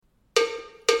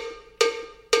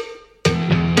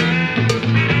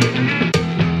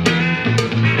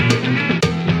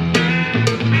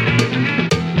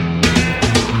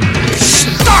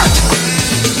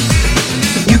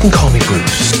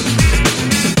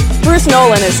Bruce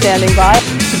Nolan is standing by.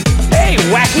 Hey,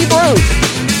 Wacky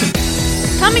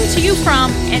Bruce! Coming to you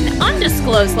from an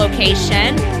undisclosed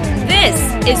location, this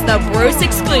is the Bruce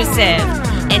Exclusive.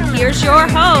 And here's your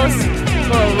host,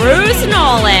 Bruce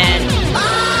Nolan.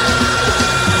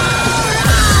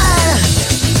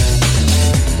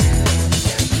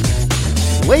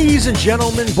 Ladies and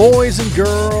gentlemen, boys and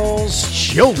girls,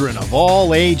 children of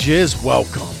all ages,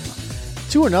 welcome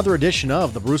to another edition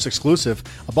of the Bruce Exclusive,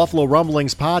 a Buffalo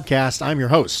Rumblings podcast. I'm your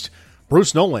host,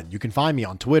 Bruce Nolan. You can find me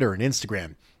on Twitter and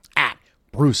Instagram at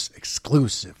Bruce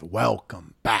Exclusive.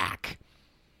 Welcome back.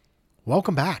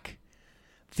 Welcome back.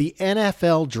 The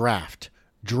NFL draft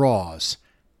draws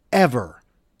ever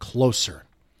closer.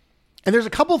 And there's a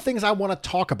couple of things I want to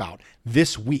talk about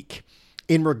this week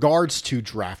in regards to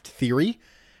draft theory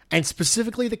and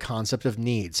specifically the concept of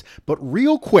needs. But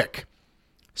real quick,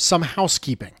 some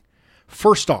housekeeping.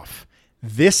 First off,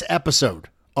 this episode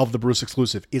of the Bruce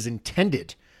Exclusive is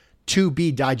intended to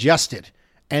be digested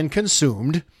and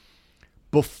consumed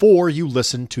before you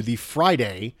listen to the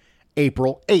Friday,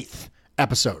 April 8th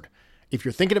episode. If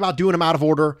you're thinking about doing them out of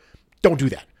order, don't do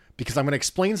that, because I'm going to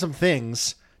explain some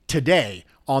things today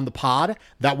on the pod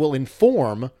that will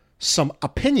inform some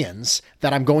opinions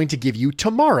that I'm going to give you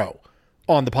tomorrow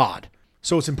on the pod.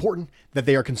 So it's important that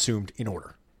they are consumed in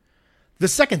order. The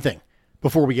second thing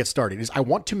before we get started is I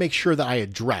want to make sure that I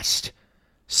addressed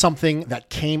something that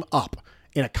came up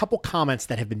in a couple comments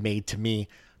that have been made to me,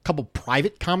 a couple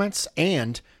private comments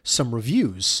and some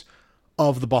reviews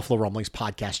of the Buffalo Rumblings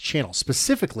podcast channel,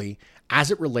 specifically as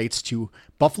it relates to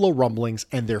Buffalo Rumblings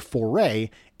and their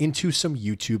foray into some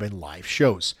YouTube and live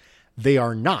shows. They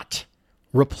are not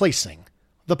replacing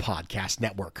the podcast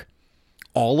network.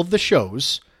 All of the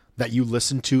shows that you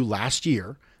listened to last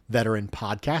year that are in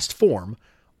podcast form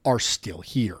are still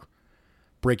here.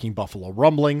 Breaking Buffalo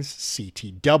Rumblings,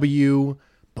 CTW,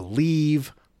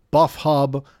 Believe, Buff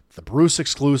Hub, the Bruce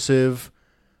Exclusive,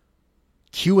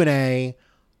 Q&A,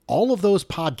 all of those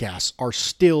podcasts are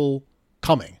still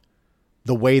coming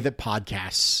the way that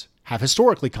podcasts have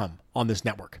historically come on this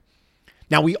network.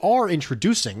 Now, we are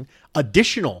introducing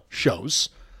additional shows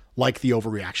like the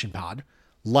Overreaction Pod,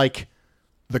 like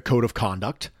the Code of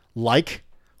Conduct, like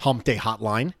Hump Day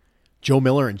Hotline. Joe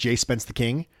Miller and Jay Spence the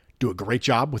King do a great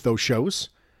job with those shows.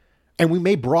 And we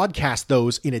may broadcast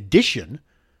those in addition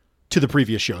to the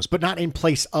previous shows, but not in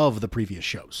place of the previous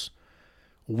shows.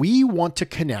 We want to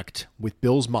connect with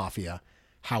Bills Mafia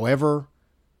however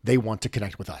they want to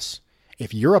connect with us.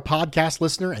 If you're a podcast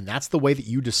listener and that's the way that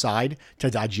you decide to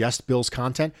digest Bills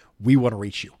content, we want to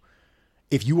reach you.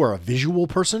 If you are a visual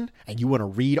person and you want to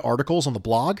read articles on the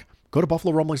blog, go to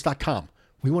BuffaloRumblings.com.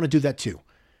 We want to do that too.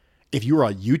 If you're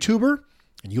a YouTuber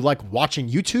and you like watching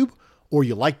YouTube or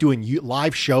you like doing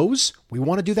live shows, we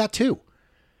want to do that too.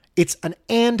 It's an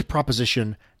and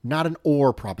proposition, not an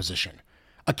or proposition.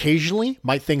 Occasionally,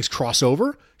 might things cross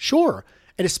over? Sure.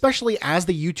 And especially as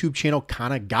the YouTube channel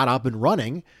kind of got up and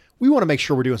running, we want to make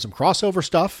sure we're doing some crossover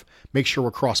stuff, make sure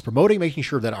we're cross-promoting, making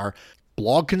sure that our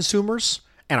blog consumers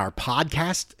and our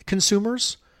podcast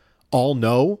consumers all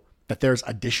know that there's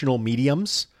additional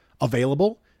mediums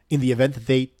available in the event that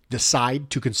they decide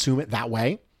to consume it that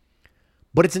way.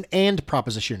 But it's an and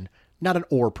proposition, not an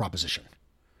or proposition.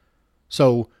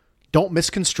 So don't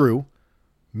misconstrue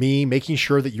me making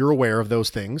sure that you're aware of those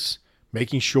things,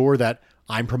 making sure that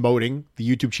I'm promoting the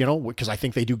YouTube channel because I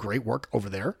think they do great work over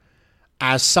there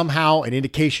as somehow an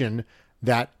indication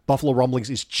that Buffalo Rumblings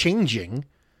is changing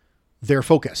their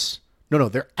focus. No,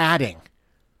 they're adding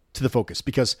to the focus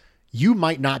because you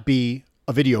might not be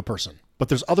a video person, but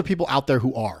there's other people out there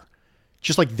who are.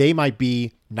 Just like they might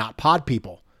be not pod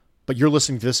people, but you're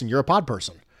listening to this and you're a pod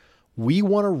person. We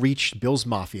want to reach Bills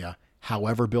Mafia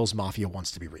however Bills Mafia wants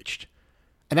to be reached.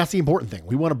 And that's the important thing.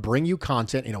 We want to bring you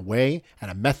content in a way and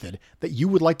a method that you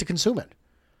would like to consume it.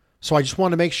 So I just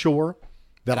want to make sure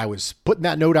that I was putting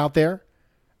that note out there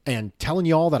and telling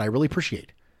you all that I really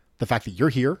appreciate the fact that you're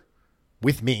here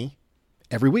with me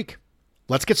every week.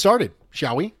 Let's get started,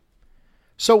 shall we?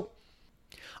 So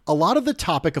a lot of the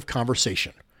topic of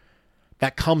conversation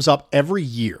that comes up every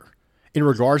year in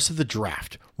regards to the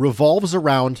draft revolves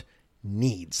around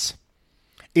needs.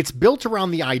 It's built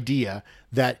around the idea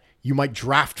that you might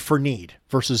draft for need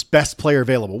versus best player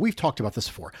available. We've talked about this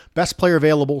before. Best player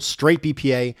available, straight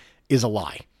BPA is a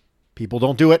lie. People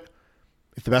don't do it.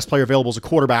 If the best player available is a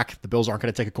quarterback, the Bills aren't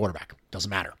going to take a quarterback. Doesn't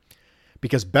matter.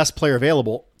 Because best player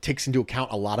available takes into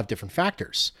account a lot of different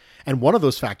factors. And one of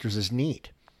those factors is need.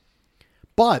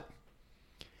 But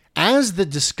as the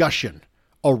discussion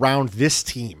around this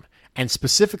team, and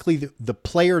specifically the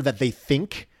player that they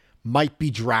think might be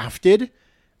drafted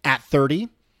at 30,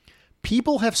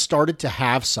 people have started to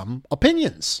have some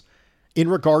opinions in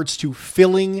regards to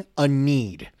filling a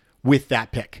need with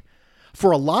that pick.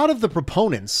 For a lot of the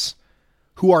proponents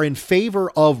who are in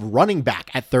favor of running back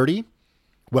at 30,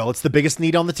 well, it's the biggest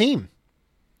need on the team.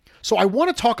 So I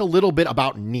want to talk a little bit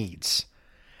about needs.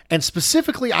 And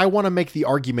specifically, I want to make the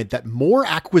argument that more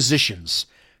acquisitions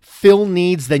fill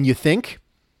needs than you think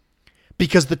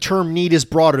because the term need is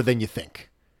broader than you think.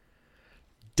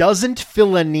 Doesn't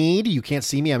fill a need, you can't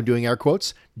see me, I'm doing air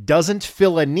quotes, doesn't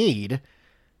fill a need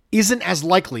isn't as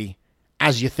likely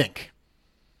as you think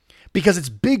because it's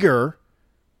bigger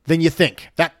than you think.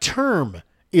 That term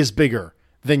is bigger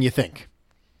than you think.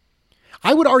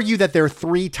 I would argue that there are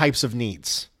three types of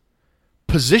needs: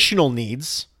 positional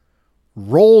needs,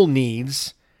 role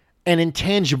needs, and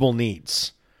intangible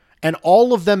needs. And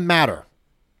all of them matter.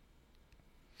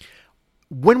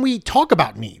 When we talk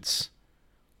about needs,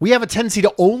 we have a tendency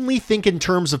to only think in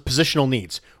terms of positional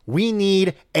needs. We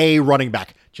need a running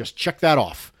back. Just check that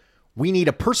off. We need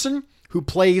a person who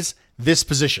plays this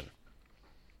position.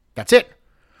 That's it.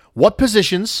 What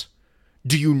positions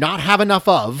do you not have enough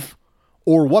of,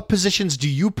 or what positions do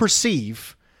you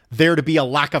perceive there to be a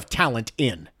lack of talent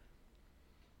in?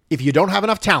 If you don't have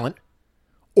enough talent,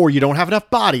 or you don't have enough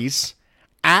bodies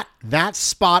at that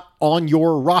spot on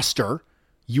your roster,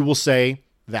 you will say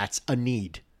that's a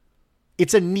need.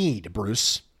 It's a need,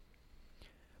 Bruce.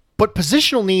 But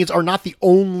positional needs are not the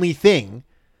only thing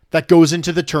that goes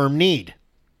into the term need.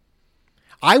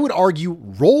 I would argue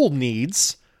role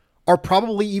needs are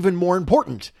probably even more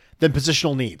important than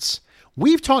positional needs.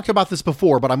 We've talked about this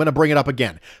before, but I'm going to bring it up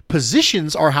again.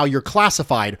 Positions are how you're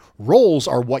classified. Roles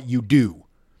are what you do.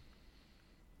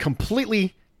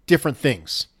 Completely different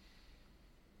things.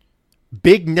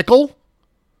 Big nickel,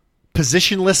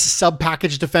 positionless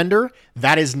sub-package defender,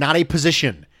 that is not a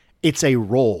position. It's a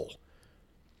role.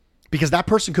 Because that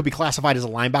person could be classified as a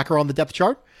linebacker on the depth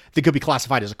chart. They could be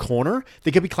classified as a corner.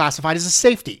 They could be classified as a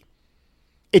safety.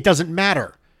 It doesn't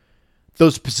matter.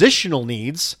 Those positional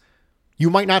needs, you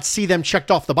might not see them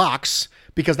checked off the box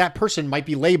because that person might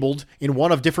be labeled in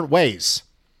one of different ways.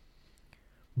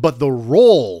 But the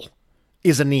role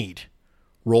is a need.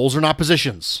 Roles are not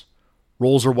positions.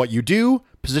 Roles are what you do.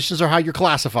 Positions are how you're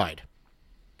classified.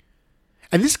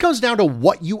 And this comes down to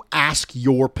what you ask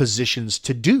your positions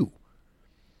to do.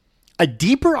 A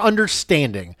deeper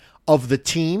understanding of the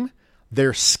team,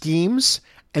 their schemes,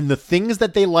 and the things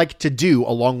that they like to do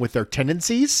along with their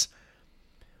tendencies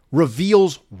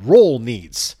reveals role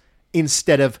needs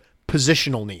instead of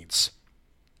positional needs.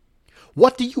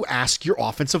 What do you ask your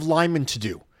offensive linemen to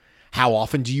do? How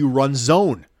often do you run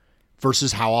zone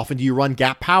versus how often do you run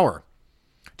gap power?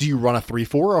 Do you run a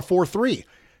 3-4 or a 4-3?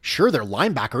 Sure, they're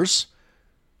linebackers,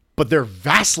 but they're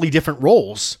vastly different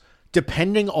roles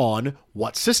depending on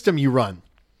what system you run.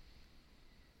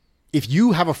 If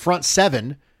you have a front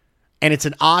seven and it's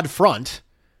an odd front,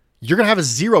 you're going to have a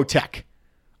zero tech,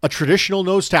 a traditional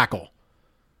nose tackle.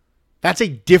 That's a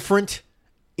different,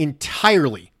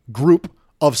 entirely group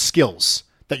of skills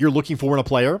that you're looking for in a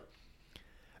player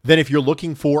than if you're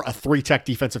looking for a 3-tech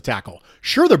defensive tackle.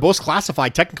 Sure, they're both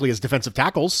classified technically as defensive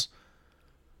tackles,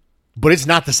 but it's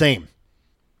not the same.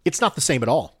 It's not the same at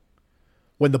all.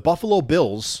 When the Buffalo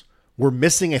Bills were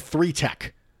missing a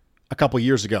 3-tech a couple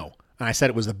years ago, and I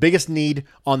said it was the biggest need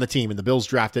on the team, and the Bills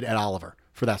drafted Ed Oliver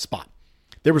for that spot,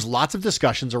 there was lots of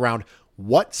discussions around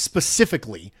what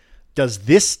specifically does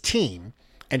this team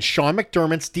and Sean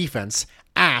McDermott's defense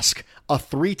ask a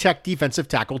 3-tech defensive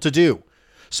tackle to do.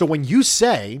 So when you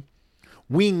say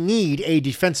we need a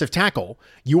defensive tackle,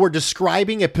 you are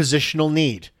describing a positional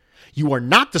need. You are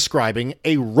not describing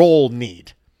a role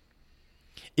need.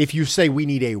 If you say we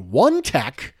need a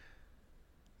 1-tech,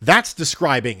 that's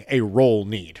describing a role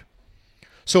need.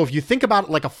 So if you think about it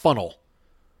like a funnel,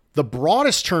 the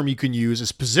broadest term you can use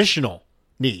is positional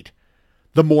need.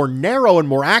 The more narrow and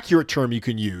more accurate term you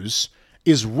can use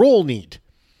is role need.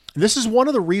 This is one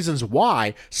of the reasons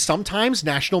why sometimes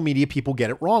national media people get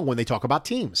it wrong when they talk about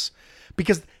teams,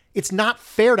 because it's not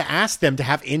fair to ask them to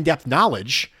have in-depth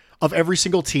knowledge of every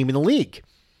single team in the league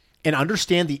and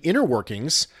understand the inner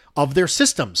workings of their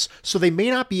systems. So they may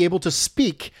not be able to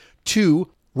speak to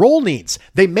role needs.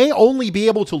 They may only be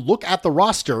able to look at the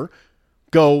roster,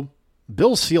 go,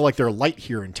 Bills feel like they're light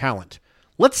here in talent.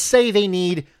 Let's say they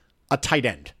need a tight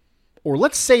end, or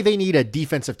let's say they need a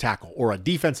defensive tackle or a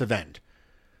defensive end.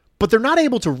 But they're not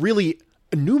able to really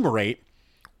enumerate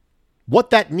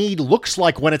what that need looks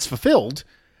like when it's fulfilled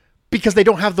because they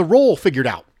don't have the role figured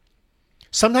out.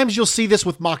 Sometimes you'll see this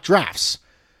with mock drafts.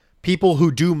 People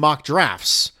who do mock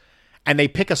drafts and they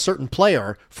pick a certain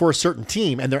player for a certain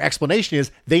team and their explanation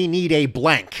is they need a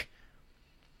blank.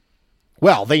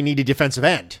 Well, they need a defensive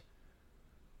end.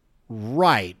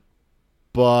 Right.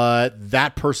 But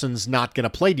that person's not going to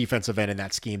play defensive end in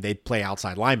that scheme. They'd play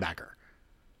outside linebacker.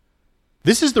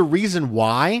 This is the reason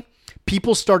why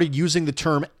people started using the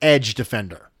term edge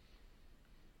defender.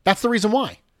 That's the reason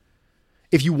why.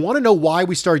 If you want to know why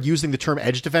we started using the term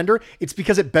edge defender, it's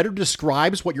because it better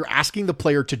describes what you're asking the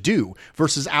player to do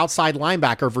versus outside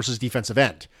linebacker versus defensive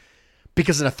end.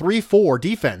 Because in a 3-4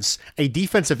 defense, a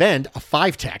defensive end, a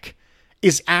 5-tech,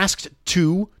 is asked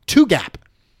to 2-gap,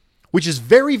 which is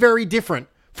very, very different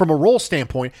from a role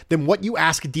standpoint than what you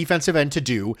ask a defensive end to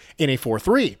do in a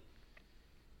 4-3.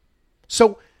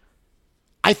 So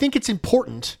I think it's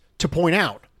important to point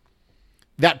out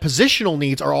that positional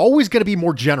needs are always going to be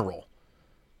more general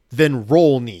than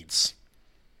role needs.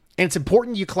 And it's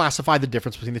important you classify the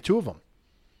difference between the two of them.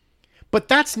 But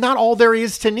that's not all there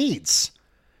is to needs.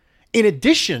 In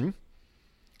addition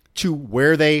to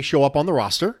where they show up on the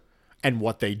roster and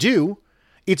what they do,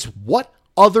 it's what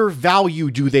other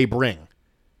value do they bring.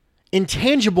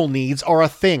 Intangible needs are a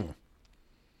thing.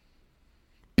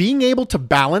 Being able to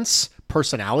balance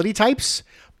personality types,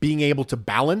 being able to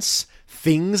balance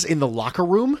things in the locker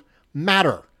room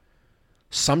matter.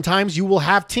 Sometimes you will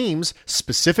have teams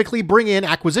specifically bring in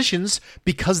acquisitions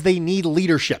because they need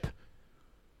leadership.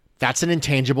 That's an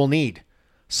intangible need.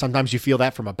 Sometimes you feel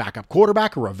that from a backup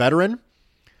quarterback or a veteran.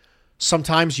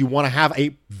 Sometimes you want to have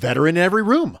a veteran in every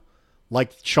room,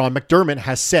 like Sean McDermott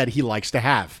has said he likes to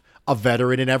have, a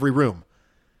veteran in every room.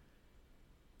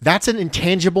 That's an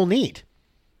intangible need.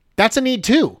 That's a need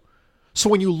too. So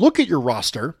when you look at your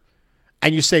roster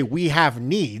and you say we have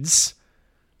needs,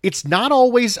 it's not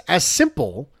always as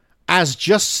simple as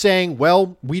just saying,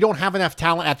 well, we don't have enough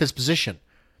talent at this position.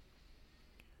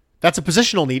 That's a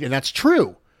positional need, and that's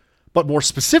true. But more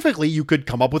specifically, you could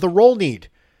come up with a role need.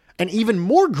 And even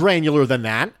more granular than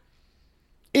that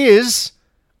is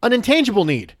an intangible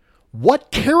need.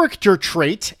 What character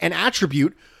trait and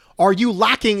attribute are you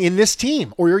lacking in this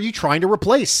team, or are you trying to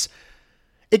replace?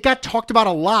 It got talked about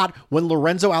a lot when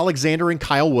Lorenzo Alexander and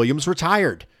Kyle Williams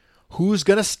retired. Who's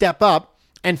going to step up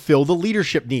and fill the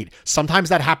leadership need? Sometimes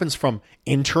that happens from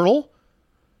internal,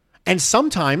 and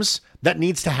sometimes that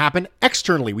needs to happen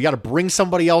externally. We got to bring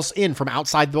somebody else in from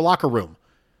outside the locker room.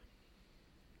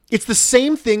 It's the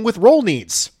same thing with role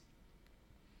needs.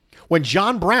 When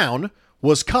John Brown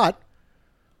was cut,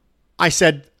 I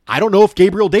said, I don't know if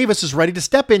Gabriel Davis is ready to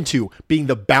step into being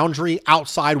the boundary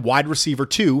outside wide receiver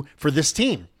 2 for this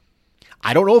team.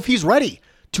 I don't know if he's ready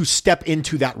to step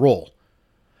into that role.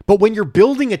 But when you're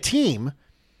building a team,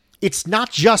 it's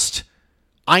not just,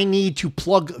 I need to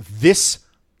plug this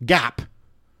gap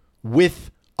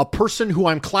with a person who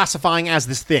I'm classifying as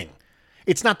this thing.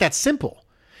 It's not that simple.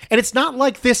 And it's not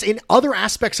like this in other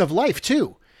aspects of life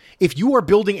too. If you are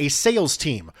building a sales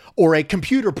team or a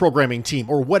computer programming team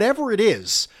or whatever it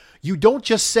is, you don't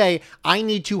just say, I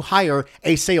need to hire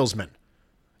a salesman.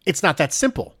 It's not that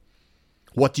simple.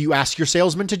 What do you ask your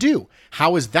salesman to do?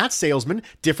 How is that salesman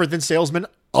different than salesmen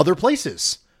other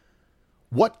places?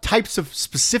 What types of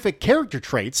specific character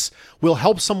traits will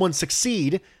help someone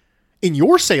succeed in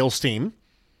your sales team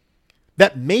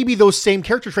that maybe those same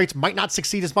character traits might not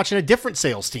succeed as much in a different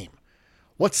sales team?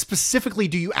 What specifically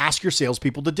do you ask your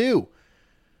salespeople to do?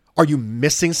 Are you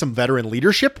missing some veteran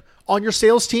leadership on your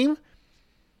sales team?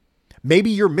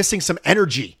 Maybe you're missing some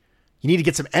energy. You need to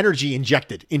get some energy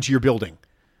injected into your building.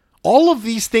 All of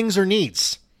these things are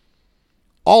needs.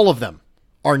 All of them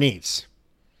are needs.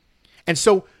 And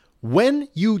so when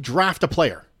you draft a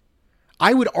player,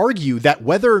 I would argue that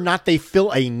whether or not they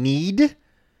fill a need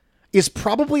is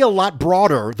probably a lot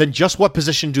broader than just what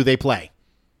position do they play.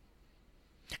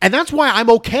 And that's why I'm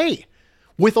okay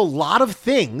with a lot of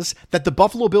things that the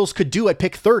Buffalo Bills could do at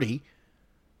pick 30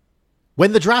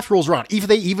 when the draft rolls around. If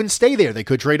they even stay there, they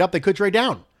could trade up, they could trade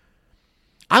down.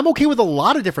 I'm okay with a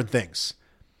lot of different things.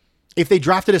 If they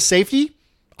drafted a safety,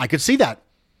 I could see that.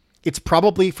 It's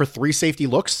probably for 3 safety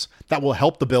looks that will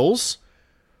help the Bills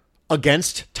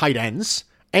against tight ends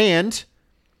and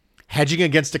hedging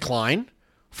against decline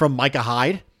from Micah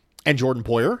Hyde and Jordan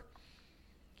Poyer,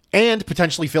 and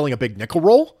potentially filling a big nickel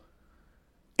role,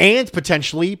 and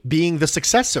potentially being the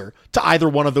successor to either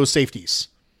one of those safeties.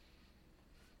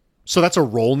 So that's a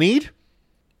role need,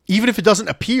 even if it doesn't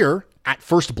appear at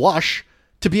first blush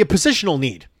to be a positional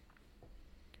need.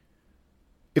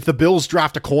 If the Bills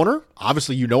draft a corner,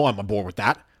 obviously you know I'm on board with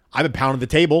that. I've been pounding the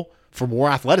table for more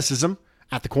athleticism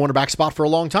at the cornerback spot for a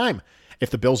long time. If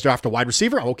the Bills draft a wide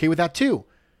receiver, I'm okay with that too.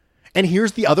 And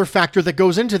here's the other factor that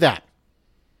goes into that.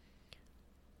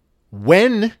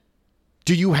 When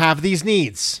do you have these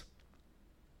needs?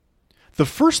 The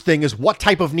first thing is, what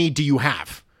type of need do you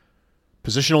have?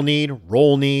 positional need,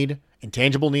 role need,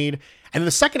 intangible need. And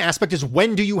the second aspect is,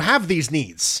 when do you have these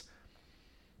needs?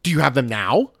 Do you have them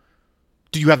now?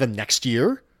 Do you have them next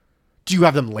year? Do you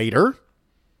have them later?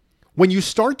 When you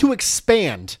start to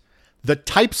expand the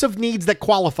types of needs that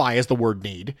qualify as the word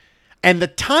need and the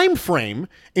time frame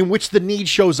in which the need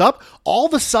shows up, all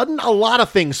of a sudden a lot of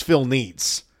things fill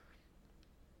needs.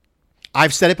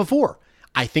 I've said it before.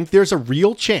 I think there's a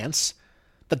real chance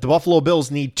that the Buffalo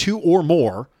Bills need 2 or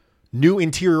more new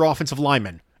interior offensive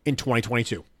linemen in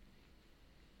 2022.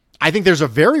 I think there's a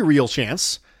very real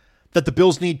chance that the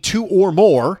Bills need 2 or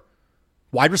more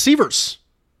wide receivers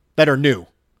that are new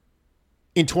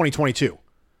in 2022.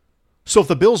 So if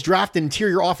the Bills draft an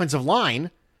interior offensive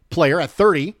line player at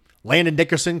 30, Landon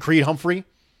Dickerson, Creed Humphrey,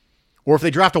 or if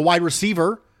they draft a wide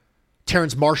receiver,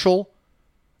 Terrence Marshall,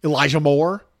 Elijah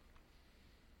Moore,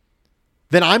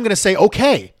 then I'm going to say,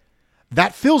 okay,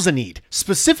 that fills a need.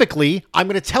 Specifically, I'm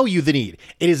going to tell you the need.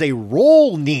 It is a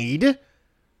role need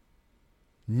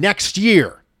next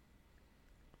year.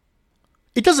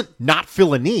 It doesn't not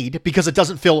fill a need because it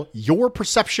doesn't fill your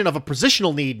perception of a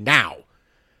positional need now,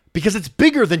 because it's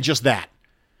bigger than just that.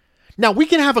 Now, we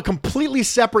can have a completely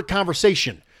separate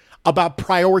conversation about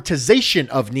prioritization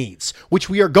of needs, which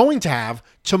we are going to have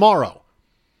tomorrow.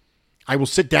 I will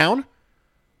sit down.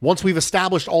 Once we've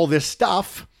established all this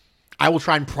stuff, I will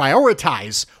try and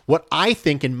prioritize what I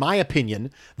think, in my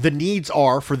opinion, the needs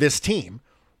are for this team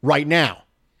right now.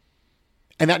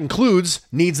 And that includes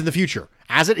needs in the future.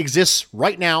 As it exists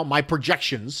right now, my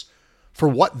projections for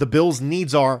what the Bills'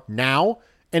 needs are now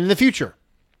and in the future,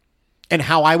 and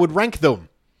how I would rank them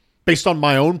based on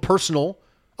my own personal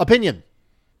opinion.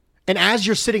 And as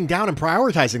you're sitting down and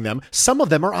prioritizing them, some of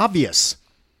them are obvious.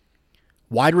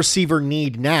 Wide receiver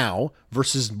need now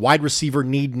versus wide receiver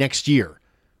need next year.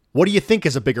 What do you think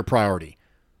is a bigger priority?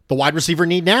 The wide receiver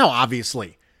need now,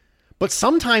 obviously. But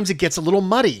sometimes it gets a little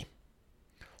muddy.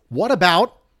 What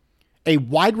about a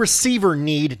wide receiver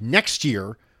need next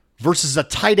year versus a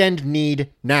tight end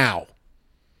need now?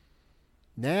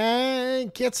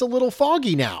 It gets a little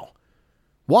foggy now.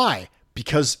 Why?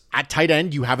 Because at tight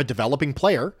end, you have a developing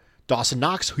player, Dawson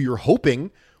Knox, who you're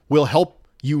hoping will help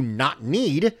you not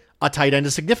need a tight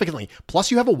end significantly.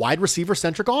 Plus, you have a wide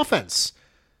receiver-centric offense.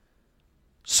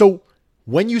 So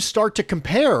when you start to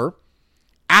compare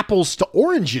apples to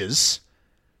oranges,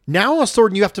 now all of a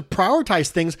sudden you have to prioritize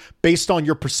things based on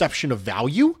your perception of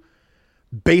value,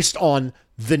 based on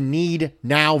the need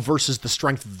now versus the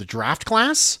strength of the draft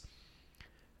class,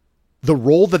 the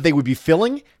role that they would be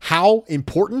filling, how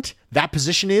important that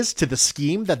position is to the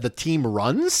scheme that the team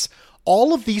runs.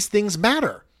 All of these things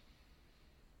matter.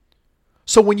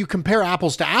 So when you compare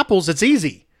apples to apples, it's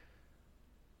easy.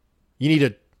 You need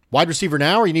a wide receiver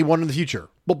now, or you need one in the future?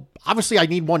 Well, obviously I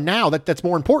need one now. That's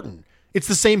more important. It's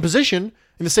the same position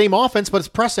in the same offense, but it's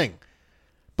pressing.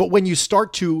 But when you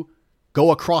start to go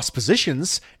across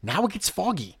positions, now it gets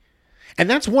foggy. And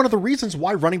that's one of the reasons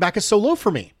why running back is so low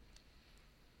for me.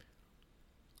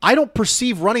 I don't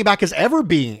perceive running back as ever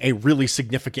being a really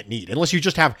significant need, unless you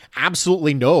just have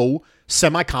absolutely no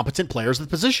semi-competent players at the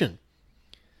position.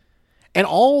 And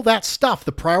all that stuff,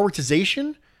 the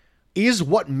prioritization, is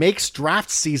what makes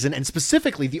draft season, and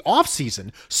specifically the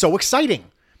offseason, so exciting.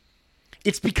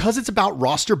 It's because it's about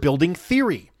roster building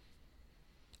theory.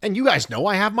 And you guys know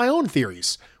I have my own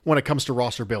theories when it comes to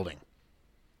roster building.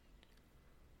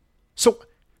 So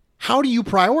how do you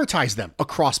prioritize them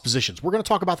across positions? We're going to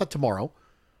talk about that tomorrow.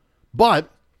 But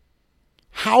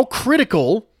how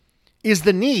critical is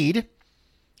the need,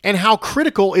 and how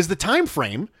critical is the time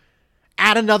frame?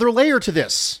 Add another layer to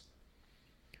this.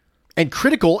 And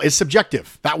critical is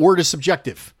subjective. That word is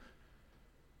subjective.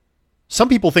 Some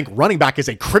people think running back is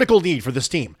a critical need for this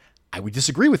team. I would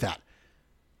disagree with that.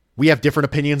 We have different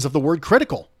opinions of the word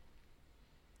critical.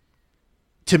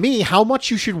 To me, how much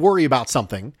you should worry about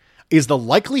something is the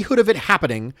likelihood of it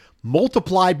happening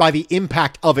multiplied by the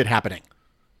impact of it happening.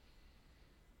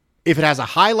 If it has a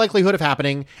high likelihood of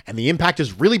happening and the impact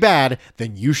is really bad,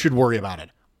 then you should worry about it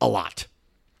a lot.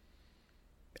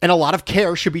 And a lot of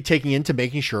care should be taken into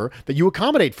making sure that you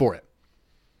accommodate for it.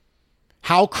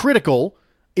 How critical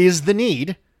is the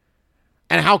need,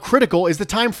 and how critical is the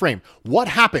time frame? What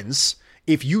happens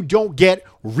if you don't get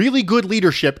really good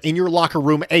leadership in your locker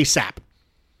room ASAP?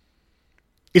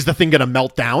 Is the thing going to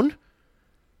melt down?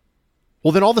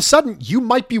 Well, then all of a sudden, you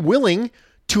might be willing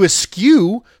to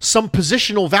eschew some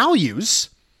positional values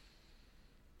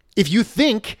if you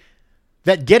think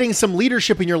that getting some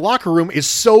leadership in your locker room is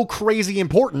so crazy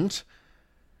important,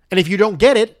 and if you don't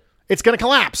get it, it's going to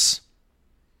collapse.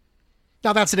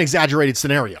 Now, that's an exaggerated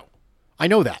scenario. I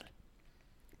know that.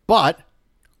 But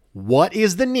what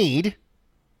is the need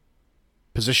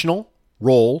positional,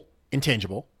 role,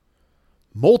 intangible,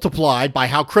 multiplied by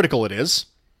how critical it is,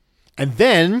 and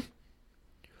then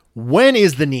when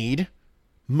is the need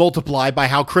multiplied by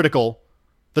how critical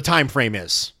the time frame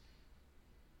is.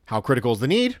 How critical is the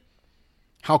need?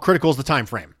 How critical is the time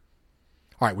frame?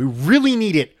 All right, we really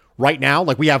need it right now.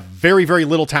 Like, we have very, very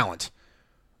little talent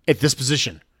at this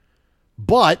position.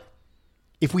 But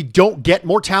if we don't get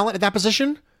more talent at that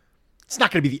position, it's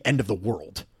not going to be the end of the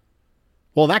world.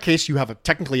 Well, in that case, you have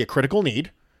technically a critical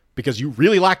need because you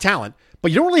really lack talent,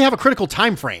 but you don't really have a critical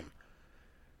time frame.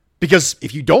 Because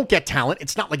if you don't get talent,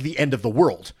 it's not like the end of the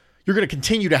world. You're going to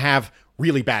continue to have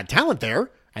really bad talent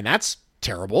there, and that's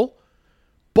terrible.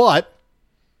 But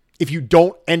if you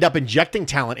don't end up injecting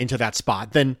talent into that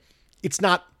spot, then it's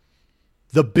not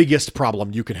the biggest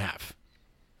problem you can have.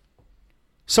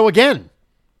 So again,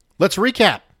 let's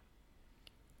recap.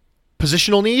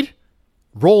 Positional need,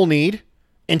 role need,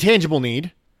 intangible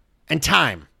need, and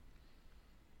time.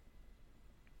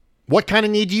 What kind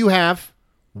of need do you have?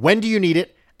 When do you need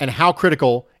it? And how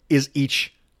critical is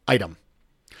each item?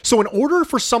 So in order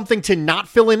for something to not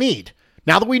fill a need,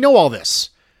 now that we know all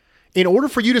this, in order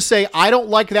for you to say, I don't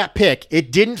like that pick,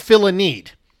 it didn't fill a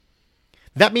need,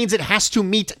 that means it has to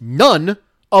meet none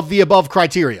of the above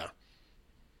criteria.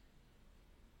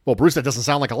 Well, Bruce, that doesn't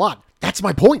sound like a lot. That's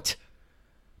my point.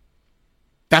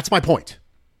 That's my point.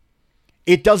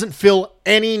 It doesn't fill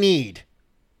any need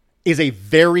is a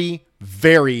very,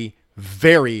 very,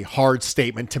 very hard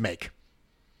statement to make.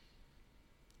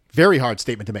 Very hard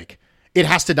statement to make. It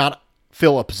has to not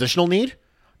fill a positional need,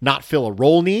 not fill a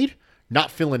role need, not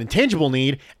fill an intangible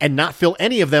need, and not fill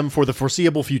any of them for the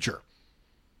foreseeable future.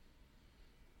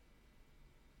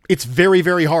 It's very,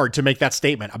 very hard to make that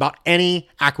statement about any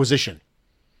acquisition.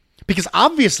 Because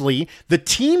obviously, the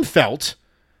team felt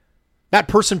that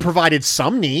person provided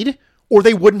some need, or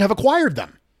they wouldn't have acquired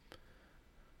them.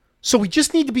 So we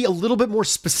just need to be a little bit more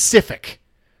specific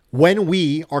when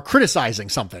we are criticizing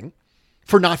something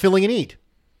for not filling a need.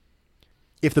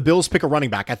 If the Bills pick a running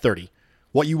back at 30,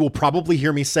 what you will probably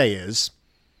hear me say is,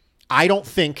 I don't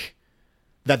think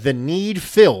that the need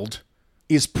filled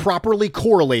is properly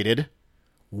correlated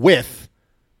with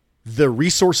the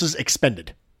resources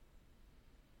expended.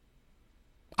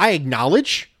 I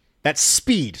acknowledge that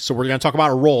speed, so we're going to talk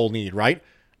about a role need, right?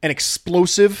 An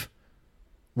explosive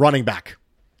running back.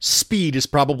 Speed is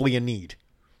probably a need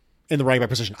in the running back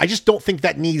position. I just don't think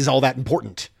that need is all that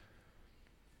important.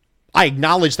 I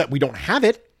acknowledge that we don't have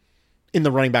it in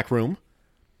the running back room.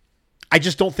 I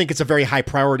just don't think it's a very high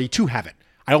priority to have it.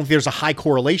 I don't think there's a high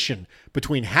correlation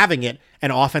between having it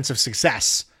and offensive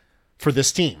success for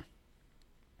this team.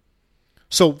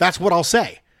 So that's what I'll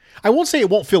say. I won't say it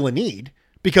won't fill a need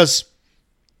because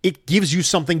it gives you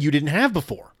something you didn't have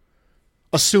before,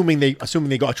 assuming they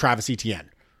go Travis Etienne,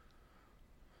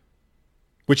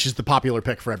 which is the popular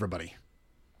pick for everybody.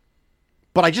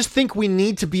 But I just think we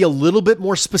need to be a little bit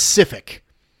more specific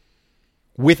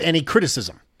with any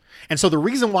criticism. And so the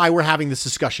reason why we're having this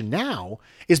discussion now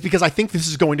is because I think this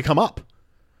is going to come up.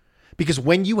 Because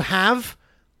when you have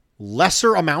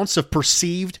lesser amounts of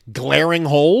perceived glaring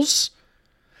holes,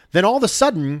 then all of a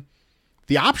sudden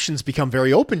the options become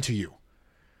very open to you.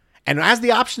 And as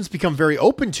the options become very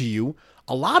open to you,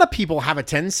 a lot of people have a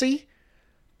tendency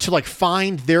to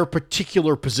find their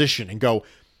particular position and go,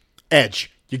 edge.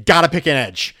 You got to pick an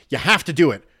edge. You have to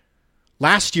do it.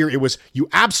 Last year, it was, you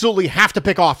absolutely have to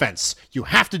pick offense. You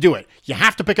have to do it. You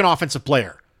have to pick an offensive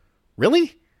player.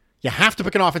 Really? You have to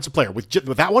pick an offensive player. With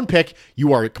that one pick,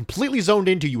 you are completely zoned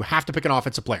into you have to pick an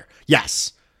offensive player.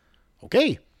 Yes.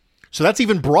 Okay. So that's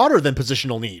even broader than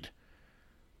positional need.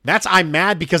 That's I'm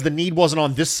mad because the need wasn't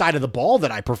on this side of the ball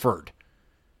that I preferred.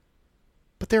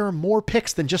 But there are more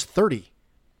picks than just 30.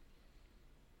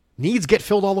 Needs get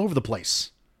filled all over the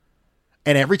place.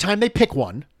 And every time they pick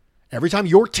one, every time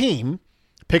your team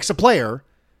picks a player,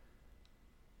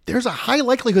 there's a high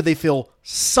likelihood they fill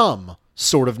some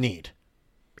sort of need.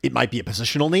 It might be a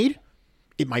positional need.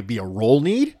 It might be a role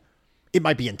need. It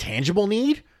might be intangible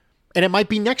need. And it might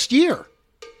be next year.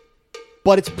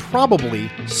 But it's probably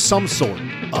some sort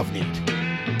of need.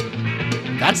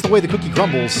 That's the way the cookie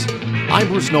crumbles. I'm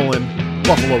Bruce Nolan,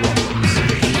 Buffalo Rumble.